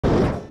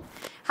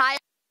Hi,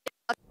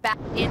 welcome back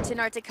into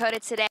North Dakota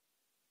today.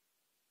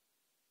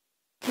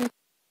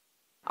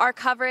 Our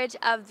coverage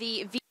of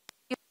the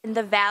VWS in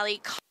the Valley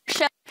car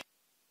show. We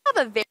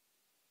have a very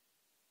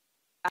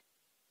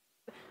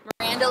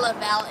Miranda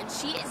Lavelle, and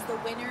she is the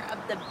winner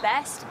of the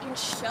Best in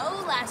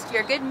Show last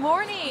year. Good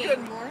morning.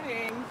 Good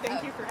morning.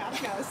 Thank you for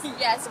having us.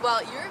 Yes,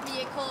 well, your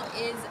vehicle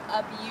is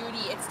a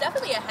beauty. It's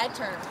definitely a head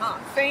turn, huh?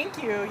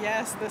 Thank you.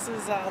 Yes, this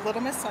is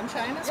Little Miss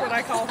Sunshine is what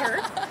I call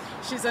her.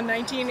 She's a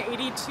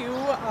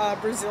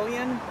 1982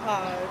 Brazilian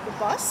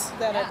bus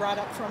that I brought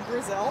up from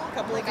Brazil a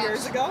couple of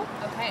years ago.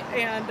 Okay.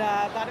 And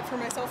bought it for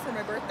myself for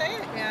my birthday,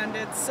 and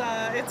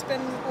it's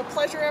been a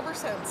pleasure ever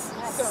since.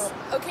 Yes. So.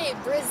 Okay,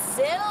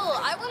 Brazil.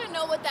 I want to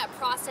know what that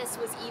process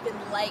was even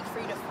like for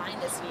you to find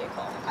this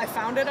vehicle. I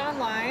found it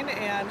online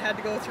and had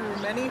to go through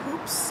many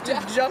hoops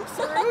to jump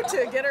through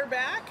to get her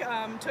back.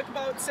 Took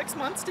about 6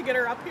 months to get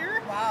her up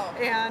here. Wow.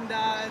 And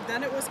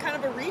then it was kind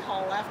of a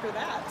rehaul after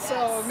that. Yes.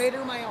 So made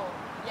her my own.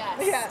 Yes.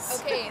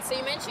 Yes. Okay, so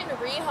you mentioned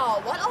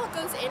rehaul. What all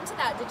goes into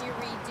that? Did you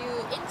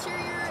redo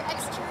interior,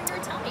 exterior?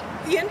 Tell me.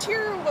 The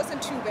interior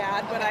wasn't too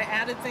bad, but I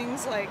added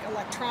things like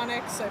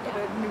electronics. I put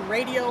a new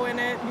radio in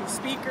it, new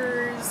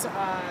speakers.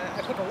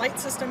 I put a light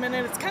system in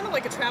it. It's kind of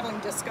like a traveling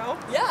disco.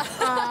 Yeah.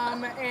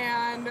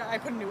 And I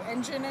put a new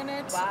engine in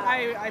it. Wow.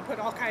 I put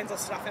all kinds of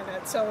stuff in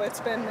it. So it's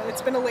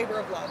been a labor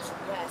of love.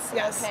 Yes.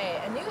 Yes. Okay.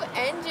 A new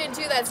engine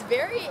too. That's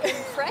very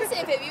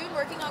impressive. Have you been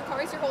working on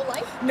cars your whole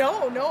life?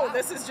 No. Wow.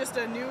 This is just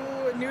a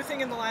new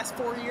thing in the last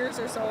 4 years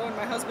or so, and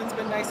my husband's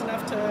been nice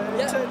enough to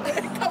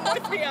come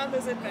with me on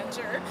this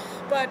adventure.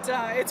 But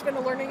it's been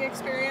a learning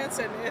experience,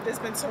 and it has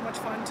been so much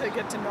fun to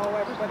get to know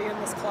everybody in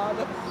this club,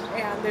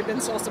 and they've been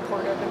so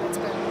supportive, and it's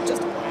been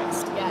just a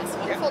blast. Yes,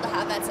 wonderful to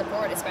have that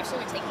support, especially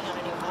when taking on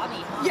a new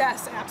hobby, huh?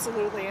 Yes,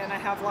 absolutely, and I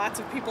have lots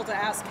of people to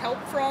ask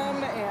help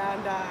from,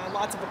 and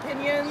lots of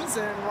opinions,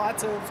 and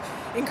lots of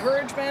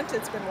encouragement.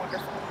 It's been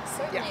wonderful.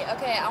 Certainly. Yeah.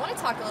 Okay, I want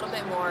to talk a little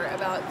bit more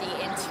about the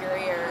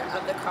interior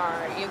of the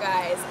car. You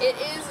guys, it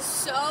is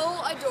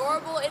so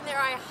adorable in there.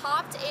 I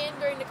hopped in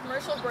during the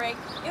commercial break.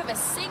 You have a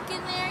sink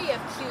in there, you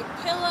have cute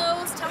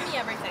pillows. Tell me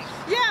everything.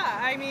 Yeah,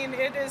 I mean,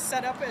 it is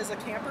set up as a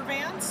camper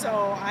van,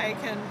 so I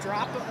can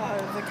drop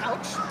the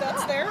couch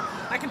that's there.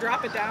 I can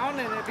drop it down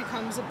and it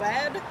becomes a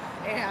bed,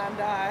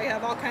 and I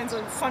have all kinds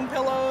of fun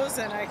pillows,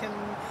 and I can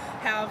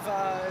have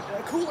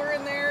a cooler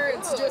in there.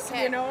 It's just,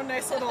 you know,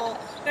 nice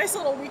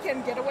little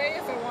weekend getaway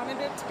if I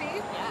wanted it to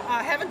be.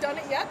 I haven't done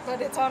it yet,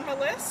 but it's on my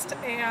list,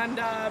 and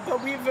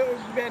but we've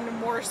been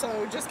more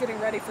so just getting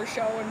ready for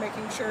show and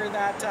making sure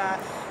that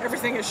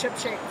everything is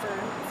shipshape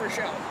for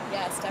show.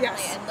 Yes, definitely.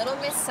 Yes. And Little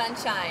Miss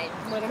Sunshine.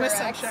 Little Miss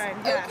Sunshine,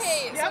 yes.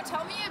 Okay, so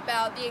tell me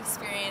about the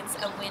experience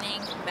of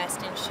winning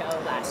Best in Show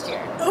last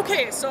year.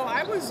 Okay, so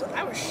I was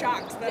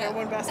shocked that I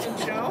won Best in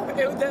Show.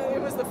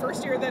 It was the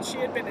first year that she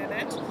had been in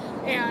it,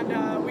 and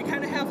we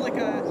kind of have like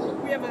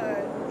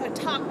a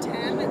top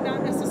 10,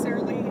 not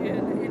necessarily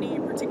in any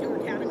particular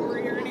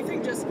category or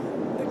anything, just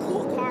the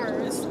cool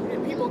cars,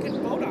 and people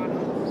can vote on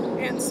them.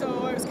 And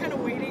so I was kind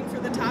of waiting for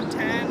the top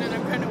 10, and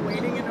I'm kind of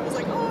waiting, and I was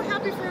like, oh,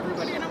 happy for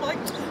everybody, and I'm like,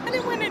 I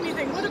didn't win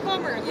anything, what a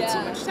bummer. I put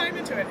so much time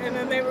into it. And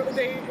then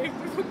they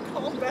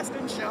called Best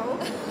in Show,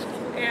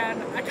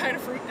 and I kind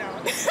of freaked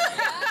out.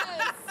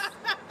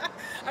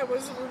 I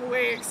was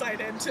way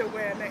excited to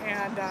win,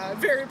 and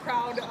very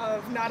proud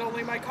of not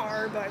only my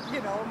car, but,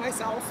 you know,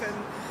 myself and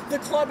the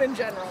club in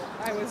general.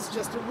 I was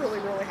just really,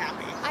 really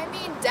happy. I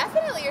mean,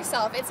 definitely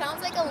yourself. It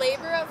sounds like a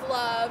labor of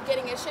love,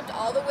 getting it shipped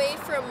all the way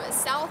from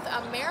South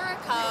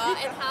America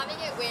and having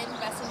it win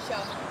Best in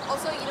Show.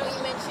 Also, you know,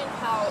 you mentioned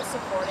how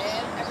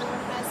supportive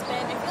everyone has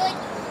been. I feel like,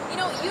 you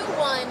know, you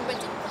won, but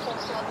didn't the whole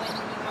club win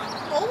when you won?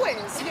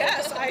 Always,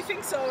 yes, I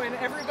think so, and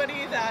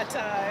everybody that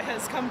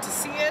has come to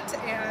see it,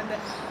 and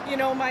you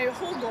know, my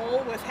whole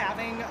goal with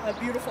having a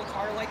beautiful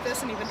car like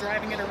this and even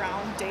driving it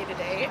around day to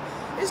day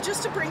is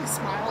just to bring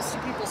smiles to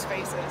people's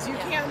faces. You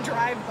can't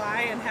drive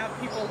by and have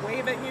people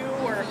wave at you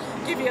or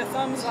give you a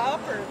thumbs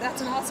up or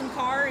that's an awesome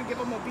car and give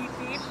them a beep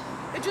beep.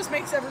 It just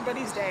makes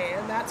everybody's day,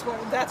 and that's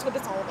what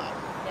it's all about.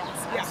 Yes,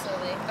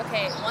 absolutely.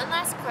 Okay, one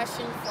last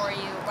question for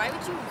you. Why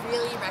would you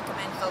really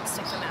recommend folks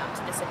to come out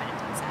to this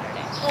event on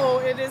Saturday?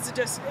 Oh, it is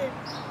just,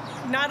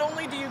 not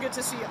only do you get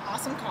to see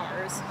awesome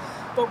cars,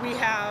 but we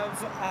have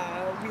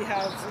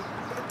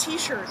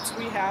t-shirts,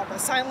 we have a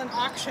silent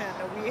auction,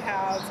 we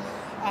have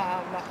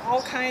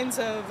all kinds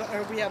of,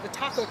 we have a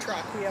taco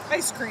truck, we have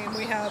ice cream,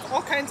 we have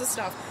all kinds of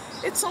stuff.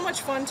 It's so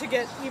much fun to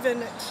get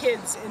even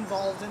kids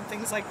involved in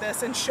things like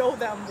this and show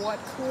them what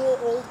cool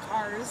old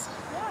cars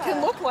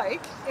can look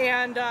like,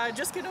 and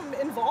just get them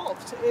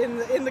involved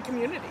in the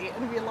community,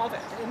 and we love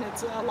it, and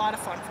it's a lot of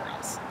fun for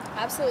us.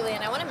 Absolutely,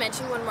 and I want to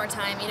mention one more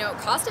time, you know,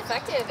 cost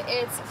effective,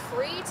 it's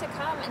free to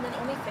come, and then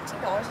only $15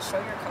 to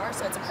show your car,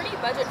 so it's a pretty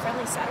budget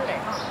friendly Saturday,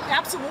 huh?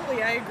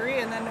 Absolutely, I agree,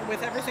 and then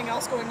with everything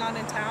else going on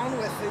in town,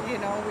 with the, you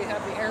know, we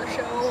have the air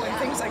show and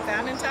things like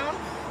that in town,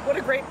 what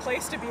a great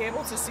place to be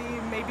able to see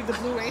maybe the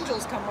Blue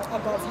Angels come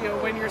above you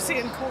when you're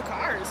seeing cool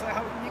cars.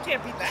 You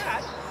can't beat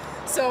that.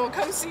 So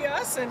come see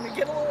us and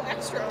get a little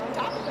extra on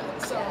top of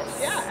it. So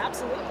yeah,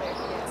 absolutely.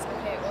 Yes.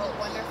 Okay. Well,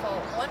 wonderful.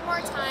 One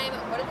more time,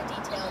 what are the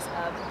details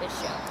of this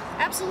show?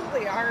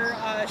 Absolutely.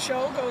 Our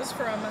show goes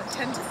from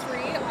 10 to 3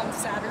 on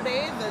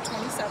Saturday, the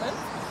 27th,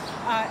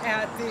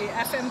 at the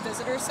FM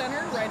Visitor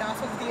Center right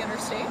off of the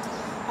interstate.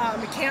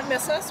 You can't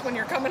miss us when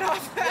you're coming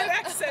off that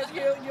exit.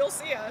 You'll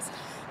see us.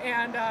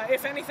 And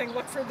if anything,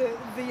 look for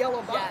the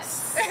yellow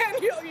bus,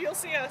 and you'll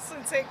see us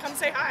and come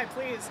say hi,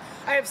 please.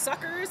 I have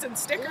suckers and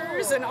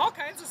stickers and all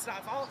kinds of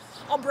stuff.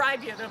 I'll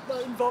bribe you to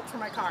vote for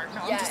my car.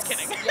 No, I'm just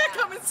kidding.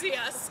 Come and see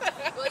us.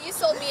 Well, you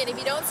sold me, and if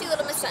you don't see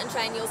Little Miss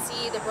Sunshine, you'll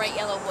see the bright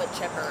yellow wood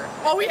chipper.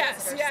 Oh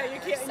yes, yeah, you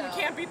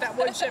can't beat that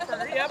wood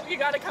chipper. Yep, you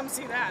got to come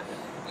see that.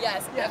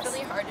 Yes,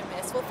 definitely hard to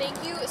miss. Well,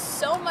 thank you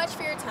so much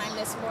for your time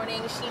this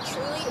morning. She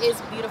truly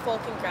is beautiful.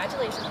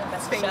 Congratulations on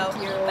Best of Show.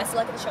 Thank you. Best of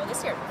luck at the show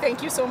this year.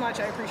 Thank you so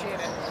much. I appreciate it.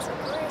 Yes, of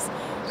course.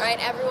 All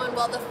right, everyone.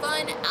 Well, the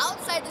fun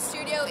outside the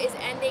studio is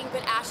ending,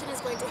 but Ashton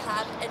is going to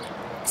have an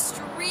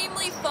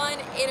extremely fun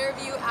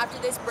interview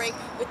after this break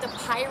with the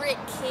Pirate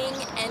King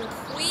and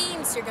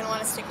Queen. So you're going to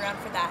want to stick around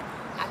for that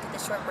after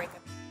this short break.